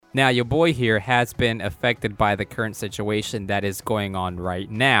Now, your boy here has been affected by the current situation that is going on right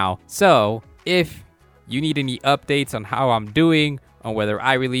now. So, if you need any updates on how I'm doing, on whether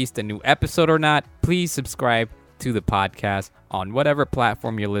I released a new episode or not, please subscribe to the podcast on whatever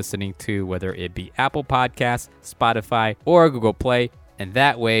platform you're listening to, whether it be Apple Podcasts, Spotify, or Google Play. And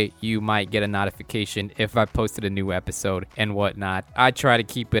that way, you might get a notification if I posted a new episode and whatnot. I try to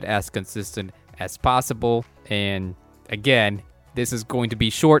keep it as consistent as possible. And again, this is going to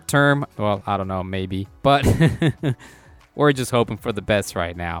be short term. Well, I don't know, maybe. But we're just hoping for the best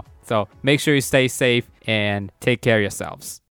right now. So make sure you stay safe and take care of yourselves.